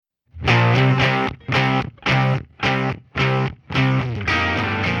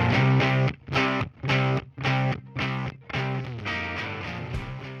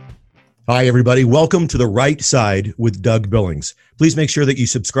Hi, everybody. Welcome to The Right Side with Doug Billings. Please make sure that you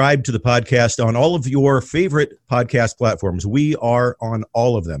subscribe to the podcast on all of your favorite podcast platforms. We are on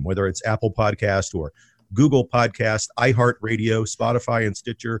all of them, whether it's Apple Podcast or Google Podcast, iHeartRadio, Spotify, and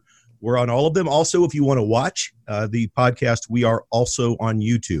Stitcher. We're on all of them. Also, if you want to watch the podcast, we are also on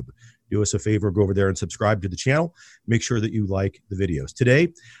YouTube. Do us a favor, go over there and subscribe to the channel. Make sure that you like the videos.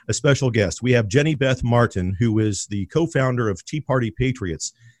 Today, a special guest. We have Beth Martin, who is the co-founder of Tea Party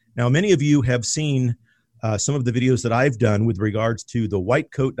Patriots. Now, many of you have seen some of the videos that I've done with regards to the white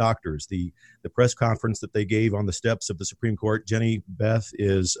coat doctors, the press conference that they gave on the steps of the Supreme Court. Beth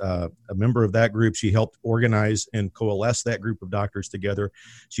is a member of that group. She helped organize and coalesce that group of doctors together.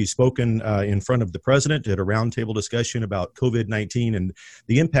 She's spoken in front of the president at a roundtable discussion about COVID-19 and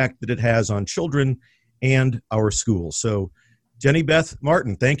the impact that it has on children and our schools. So, Beth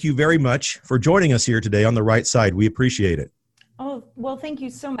Martin, thank you very much for joining us here today on The Right Side. We appreciate it. Oh, well, thank you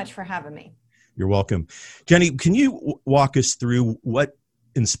so much for having me. You're welcome. Jenny, can you walk us through what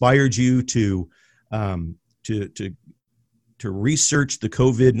inspired you to research the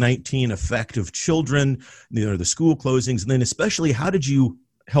COVID-19 effect of children, the school closings, and then especially how did you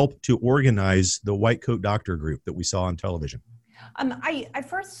help to organize the white coat doctor group that we saw on television? I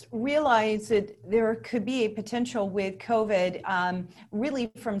first realized that there could be a potential with COVID,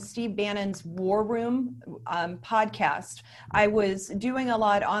 really from Steve Bannon's War Room podcast. I was doing a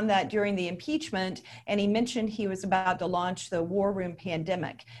lot on that during the impeachment, and he mentioned he was about to launch the War Room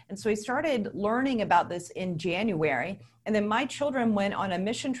pandemic. And so I started learning about this in January. And then my children went on a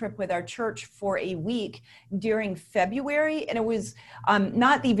mission trip with our church for a week during February. And it was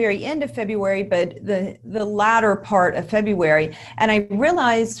not the very end of February, but the latter part of February. And I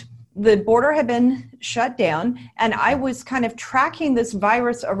realized the border had been shut down, and I was kind of tracking this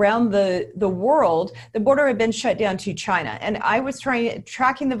virus around the world. The border had been shut down to China, and I was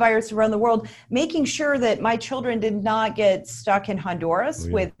tracking the virus around the world, making sure that my children did not get stuck in Honduras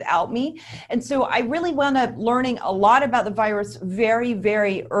without me. And so I really wound up learning a lot about the virus very,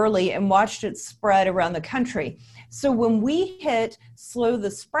 very early and watched it spread around the country. So when we hit slow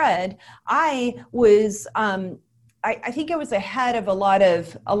the spread, I was I think I was ahead of a lot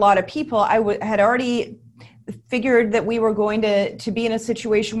of people. I had already figured that we were going to be in a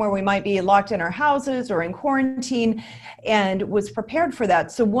situation where we might be locked in our houses or in quarantine, and was prepared for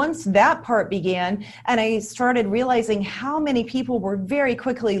that. So once that part began, and I started realizing how many people were very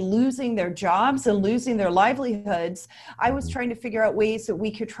quickly losing their jobs and losing their livelihoods, I was trying to figure out ways that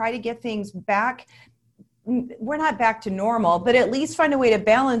we could try to get things back. We're not back to normal, but at least find a way to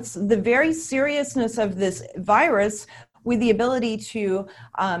balance the very seriousness of this virus with the ability to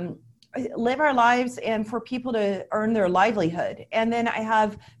live our lives and for people to earn their livelihood. And then I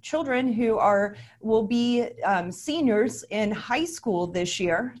have children who will be seniors in high school this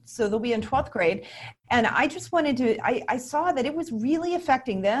year, so they'll be in 12th grade. And I just wanted to, I saw that it was really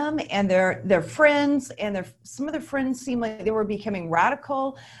affecting them and their friends, and some of their friends seemed like they were becoming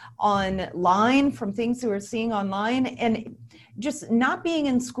radical online from things they were seeing online. And just not being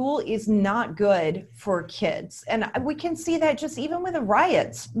in school is not good for kids. And we can see that just even with the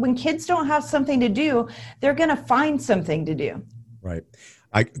riots. When kids don't have something to do, they're going to find something to do. Right.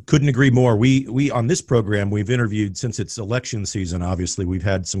 I couldn't agree more. We on this program, we've interviewed, since it's election season, obviously, we've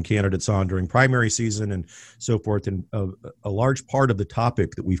had some candidates on during primary season and so forth. And a large part of the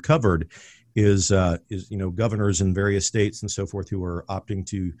topic that we've covered is governors in various states and so forth who are opting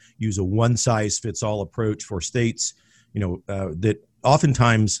to use a one-size-fits-all approach for states, that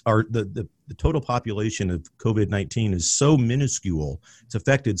oftentimes are the total population of COVID-19 is so minuscule. It's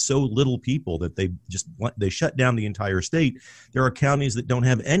affected so little people that they shut down the entire state. There are counties that don't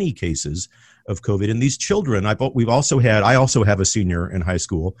have any cases of COVID. And these children, I also have a senior in high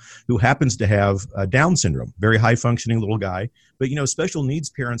school who happens to have Down syndrome, very high functioning little guy. But, special needs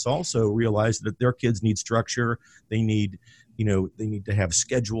parents also realize that their kids need structure. They need to have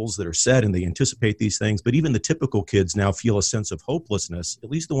schedules that are set, and they anticipate these things. But even the typical kids now feel a sense of hopelessness, at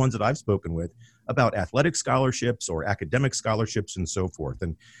least the ones that I've spoken with, about athletic scholarships or academic scholarships and so forth.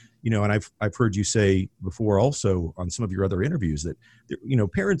 And, and I've heard you say before also on some of your other interviews that,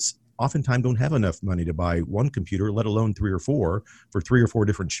 parents oftentimes don't have enough money to buy one computer, let alone three or four, for 3 or 4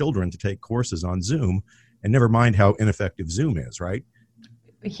 different children to take courses on Zoom, and never mind how ineffective Zoom is, right?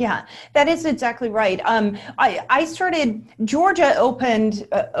 Yeah, that is exactly right. I started, Georgia opened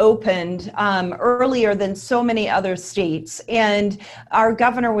earlier than so many other states, and our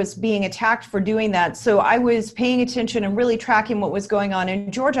governor was being attacked for doing that. So I was paying attention and really tracking what was going on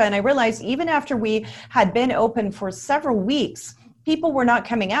in Georgia. And I realized even after we had been open for several weeks, people were not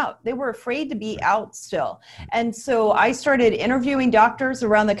coming out. They were afraid to be out still. And so I started interviewing doctors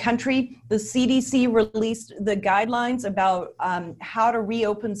around the country. The CDC released the guidelines about how to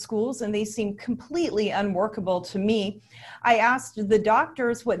reopen schools, and they seemed completely unworkable to me. I asked the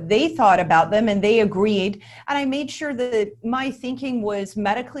doctors what they thought about them, and they agreed. And I made sure that my thinking was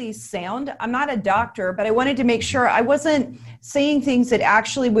medically sound. I'm not a doctor, but I wanted to make sure I wasn't saying things that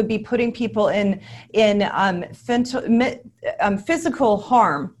actually would be putting people in physical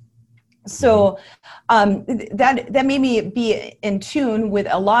harm. So that made me be in tune with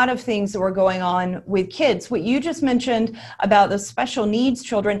a lot of things that were going on with kids. What you just mentioned about the special needs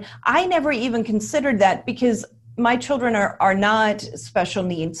children, I never even considered that because my children are not special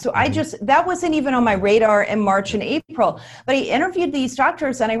needs. So that wasn't even on my radar in March and April. But I interviewed these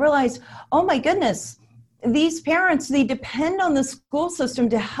doctors and I realized, oh my goodness, these parents, they depend on the school system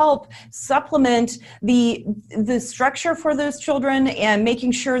to help supplement the structure for those children and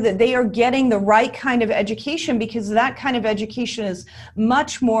making sure that they are getting the right kind of education, because that kind of education is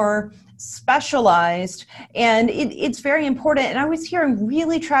much more specialized and it's very important. And I was hearing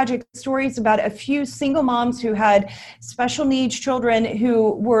really tragic stories about a few single moms who had special needs children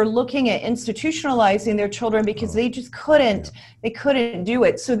who were looking at institutionalizing their children because they just couldn't do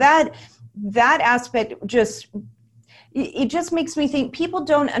it. So that aspect just makes me think people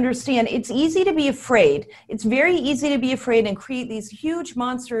don't understand. It's easy to be afraid. It's very easy to be afraid and create these huge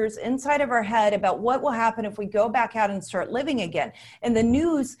monsters inside of our head about what will happen if we go back out and start living again. And the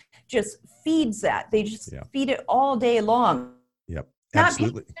news just feeds that. They just feed it all day long. Yep,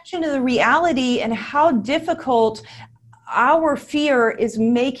 absolutely. Not paying attention to the reality and how difficult our fear is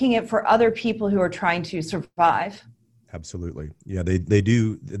making it for other people who are trying to survive. Absolutely. Yeah, they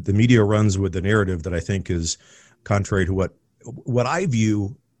do. The media runs with the narrative that I think is contrary to what I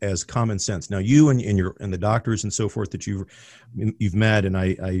view as common sense. Now, you and the doctors and so forth that you've met, and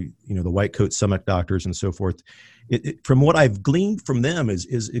I the white coat summit doctors and so forth, from what I've gleaned from them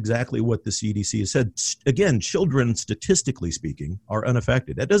is exactly what the CDC has said. Again, children, statistically speaking, are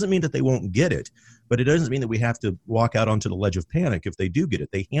unaffected. That doesn't mean that they won't get it, but it doesn't mean that we have to walk out onto the ledge of panic if they do get it.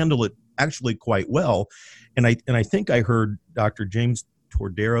 They handle it actually quite well. And I think I heard Dr. James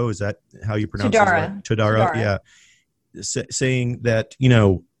Todaro, is that how you pronounce it? Todaro, yeah, saying that,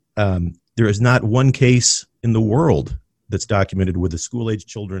 there is not one case in the world that's documented with a school-age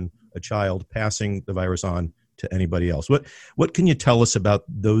child passing the virus on to anybody else. What can you tell us about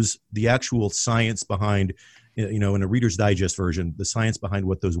the actual science behind, in a Reader's Digest version, the science behind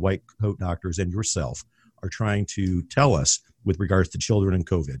what those white coat doctors and yourself are trying to tell us with regards to children and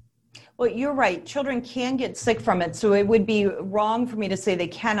COVID? Well, you're right. Children can get sick from it. So it would be wrong for me to say they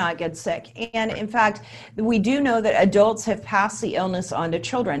cannot get sick. And in fact, we do know that adults have passed the illness on to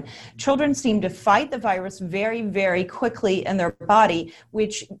children. Children seem to fight the virus very, very quickly in their body,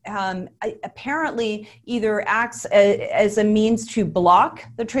 which apparently either acts as a means to block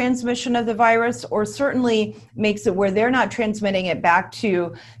the transmission of the virus, or certainly makes it where they're not transmitting it back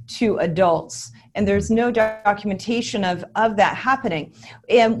to adults. And there's no documentation of that happening.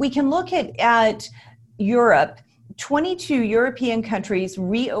 And we can look at Europe. 22 European countries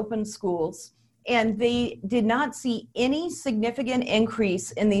reopened schools, and they did not see any significant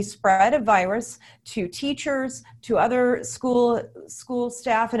increase in the spread of virus to teachers, to other school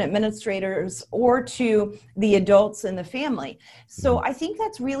staff and administrators, or to the adults in the family. So I think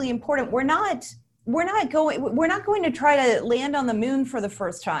that's really important. We're not going to try to land on the moon for the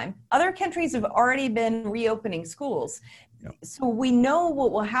first time. Other countries have already been reopening schools. Yep. So we know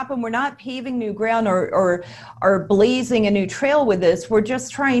what will happen. We're not paving new ground or blazing a new trail with this. We're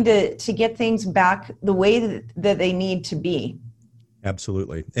just trying to get things back the way that they need to be.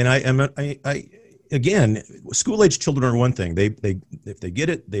 Absolutely. And I again, school-age children are one thing. They if they get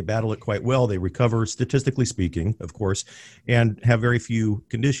it, they battle it quite well. They recover, statistically speaking, of course, and have very few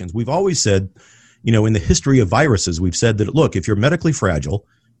conditions. We've always said, in the history of viruses, we've said that, look, if you're medically fragile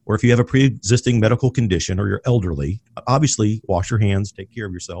or if you have a pre-existing medical condition or you're elderly, obviously wash your hands, take care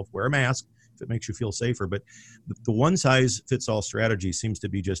of yourself, wear a mask if it makes you feel safer. But the one-size-fits-all strategy seems to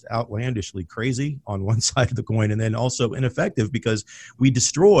be just outlandishly crazy on one side of the coin, and then also ineffective because we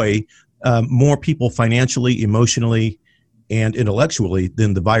destroy more people financially, emotionally, and intellectually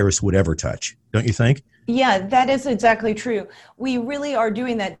than the virus would ever touch. Don't you think? Yeah, that is exactly true. We really are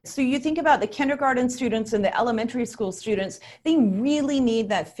doing that. So you think about the kindergarten students and the elementary school students, they really need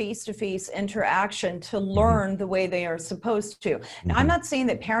that face-to-face interaction to learn the way they are supposed to. Now, I'm not saying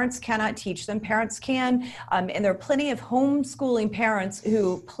that parents cannot teach them. Parents can, and there are plenty of homeschooling parents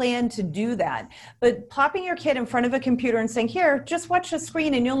who plan to do that. But plopping your kid in front of a computer and saying, here, just watch the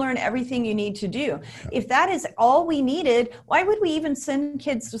screen and you'll learn everything you need to do. If that is all we needed, why would we even send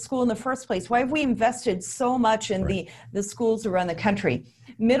kids to school in the first place? Why have we invested so much in the schools around the country?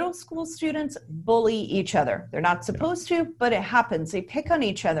 Middle school students bully each other. They're not supposed to, but it happens. They pick on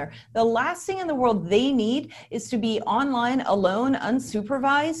each other. The last thing in the world they need is to be online alone,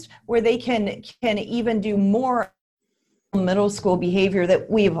 unsupervised, where they can even do more middle school behavior that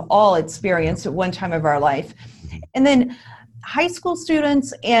we've all experienced at one time of our life. And then high school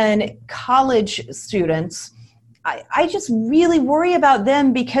students and college students, I just really worry about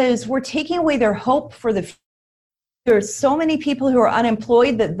them because we're taking away their hope for the future. There's so many people who are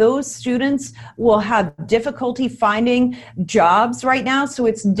unemployed that those students will have difficulty finding jobs right now. So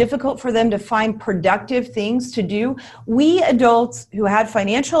it's difficult for them to find productive things to do. We adults who had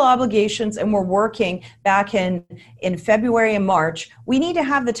financial obligations and were working back in February and March, we need to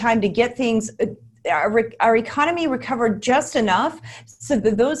have the time to get things, our economy recovered just enough so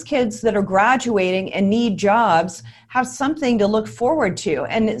that those kids that are graduating and need jobs have something to look forward to.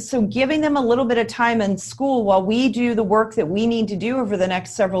 And so giving them a little bit of time in school while we do the work that we need to do over the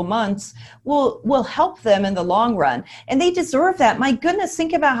next several months will help them in the long run. And they deserve that. My goodness,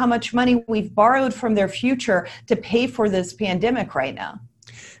 think about how much money we've borrowed from their future to pay for this pandemic right now.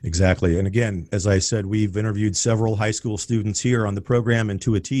 Exactly. And again, as I said, we've interviewed several high school students here on the program, and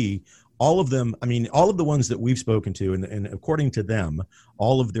to a T, all of them, I mean, all of the ones that we've spoken to, and according to them,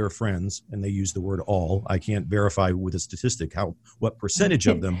 all of their friends, and they use the word all, I can't verify with a statistic what percentage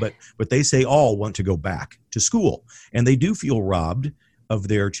of them, but they say all want to go back to school. And they do feel robbed of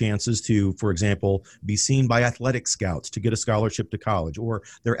their chances to, for example, be seen by athletic scouts to get a scholarship to college, or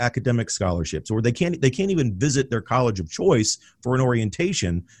their academic scholarships, or they can't even visit their college of choice for an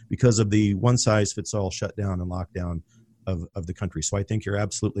orientation because of the one-size-fits-all shutdown and lockdown of the country. So I think you're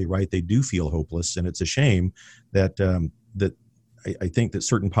absolutely right. They do feel hopeless, and it's a shame that I think that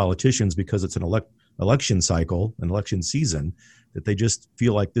certain politicians, because it's an election cycle, an election season, that they just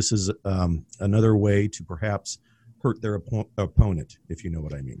feel like this is another way to perhaps hurt their opponent, if you know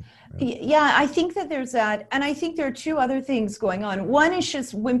what I mean. Yeah, I think that there's that. And I think there are two other things going on. One is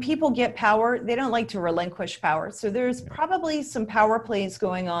just when people get power, they don't like to relinquish power. So there's probably some power plays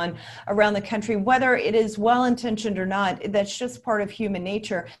going on around the country, whether it is well-intentioned or not. That's just part of human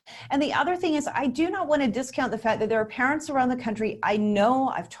nature. And the other thing is, I do not want to discount the fact that there are parents around the country, I know,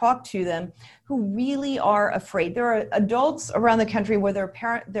 I've talked to them, who really are afraid. There are adults around the country, whether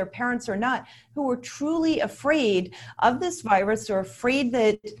their parents or not, who are truly afraid of this virus, or afraid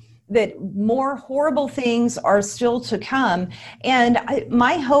that more horrible things are still to come. And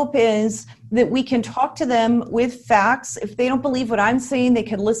my hope is that we can talk to them with facts. If they don't believe what I'm saying, they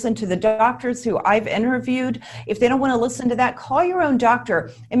can listen to the doctors who I've interviewed. If they don't want to listen to that, call your own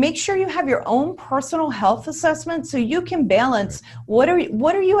doctor and make sure you have your own personal health assessment so you can balance what are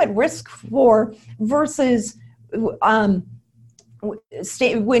you at risk for versus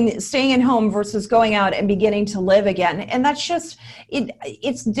staying at home versus going out and beginning to live again. And that's just,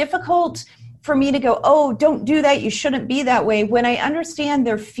 it's difficult for me to go, oh, don't do that, you shouldn't be that way. When I understand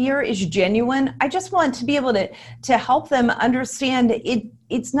their fear is genuine, I just want to be able to help them understand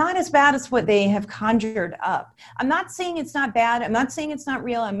it's not as bad as what they have conjured up. I'm not saying it's not bad. I'm not saying it's not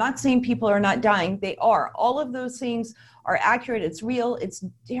real. I'm not saying people are not dying. They are. All of those things are accurate. It's real. It's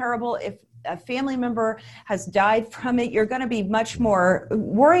terrible. If a family member has died from it, you're going to be much more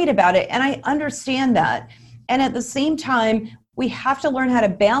worried about it. And I understand that. And at the same time, we have to learn how to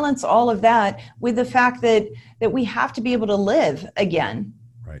balance all of that with the fact that we have to be able to live again.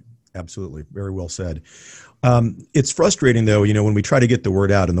 Right. Absolutely. Very well said. It's frustrating, though, when we try to get the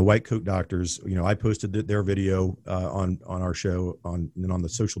word out, and the white coat doctors, I posted their video on our show on the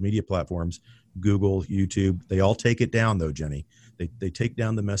social media platforms, Google, YouTube. They all take it down, though, Jenny. They take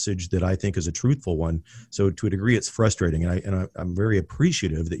down the message that I think is a truthful one. So to a degree, it's frustrating. And I'm very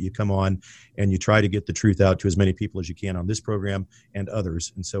appreciative that you come on and you try to get the truth out to as many people as you can on this program and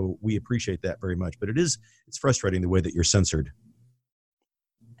others. And so we appreciate that very much. But it's frustrating the way that you're censored.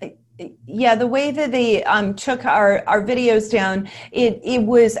 Yeah, the way that they took our videos down, it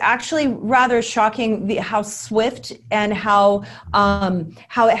was actually rather shocking how swift and how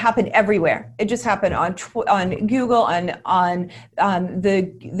it happened everywhere. It just happened on Google, on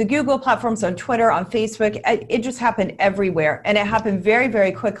the Google platforms, on Twitter, on Facebook. It just happened everywhere, and it happened very,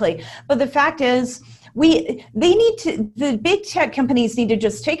 very quickly. But the fact is, The big tech companies need to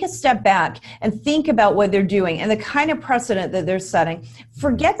just take a step back and think about what they're doing and the kind of precedent that they're setting.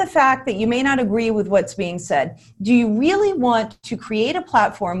 Forget the fact that you may not agree with what's being said. Do you really want to create a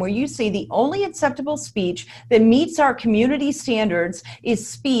platform where you say the only acceptable speech that meets our community standards is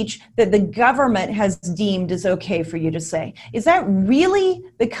speech that the government has deemed is okay for you to say? Is that really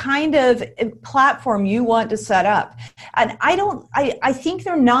the kind of platform you want to set up? And I think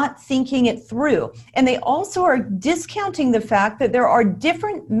they're not thinking it through. And they also are discounting the fact that there are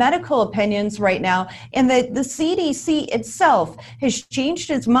different medical opinions right now, and that the CDC itself has changed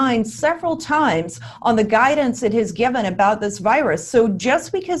its mind several times on the guidance it has given about this virus. So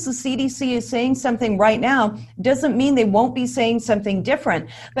just because the CDC is saying something right now doesn't mean they won't be saying something different.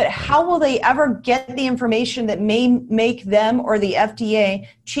 But how will they ever get the information that may make them or the FDA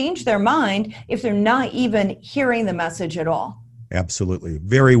change their mind if they're not even hearing the message at all? Absolutely.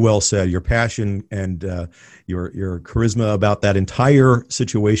 Very well said. Your passion and your charisma about that entire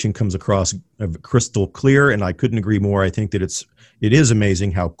situation comes across crystal clear, and I couldn't agree more. I think that it is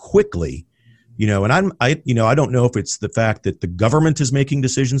amazing how quickly, and I don't know if it's the fact that the government is making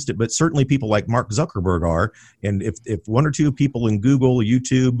decisions, but certainly people like Mark Zuckerberg are. And if one or two people in Google,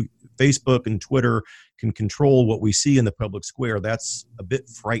 YouTube, Facebook, and Twitter can control what we see in the public square, that's a bit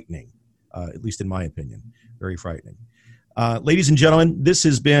frightening, at least in my opinion. Very frightening. Ladies and gentlemen, this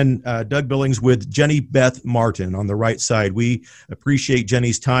has been Doug Billings with Jenny Beth Martin on the right side. We appreciate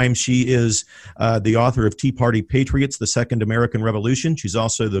Jenny's time. She is the author of Tea Party Patriots, The Second American Revolution. She's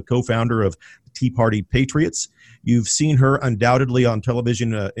also the co-founder of Tea Party Patriots. You've seen her undoubtedly on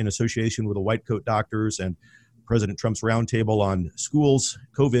television in association with the White Coat Doctors and President Trump's roundtable on schools,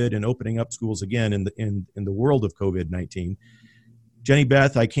 COVID, and opening up schools again in the world of COVID-19. Jenny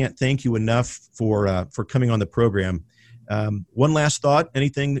Beth, I can't thank you enough for coming on the program. One last thought,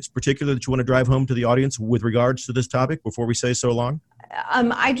 anything that's particular that you want to drive home to the audience with regards to this topic before we say so long?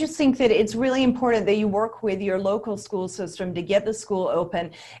 I just think that it's really important that you work with your local school system to get the school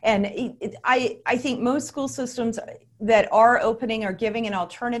open. And I think most school systems that are opening are giving an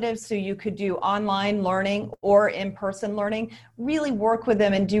alternative, so you could do online learning or in-person learning. Really work with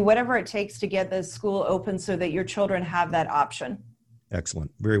them and do whatever it takes to get the school open so that your children have that option.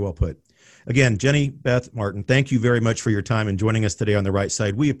 Excellent. Very well put. Again, Jenny Beth Martin, thank you very much for your time and joining us today on The Right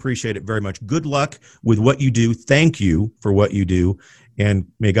Side. We appreciate it very much. Good luck with what you do. Thank you for what you do. And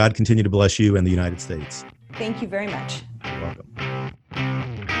may God continue to bless you and the United States. Thank you very much. You're welcome.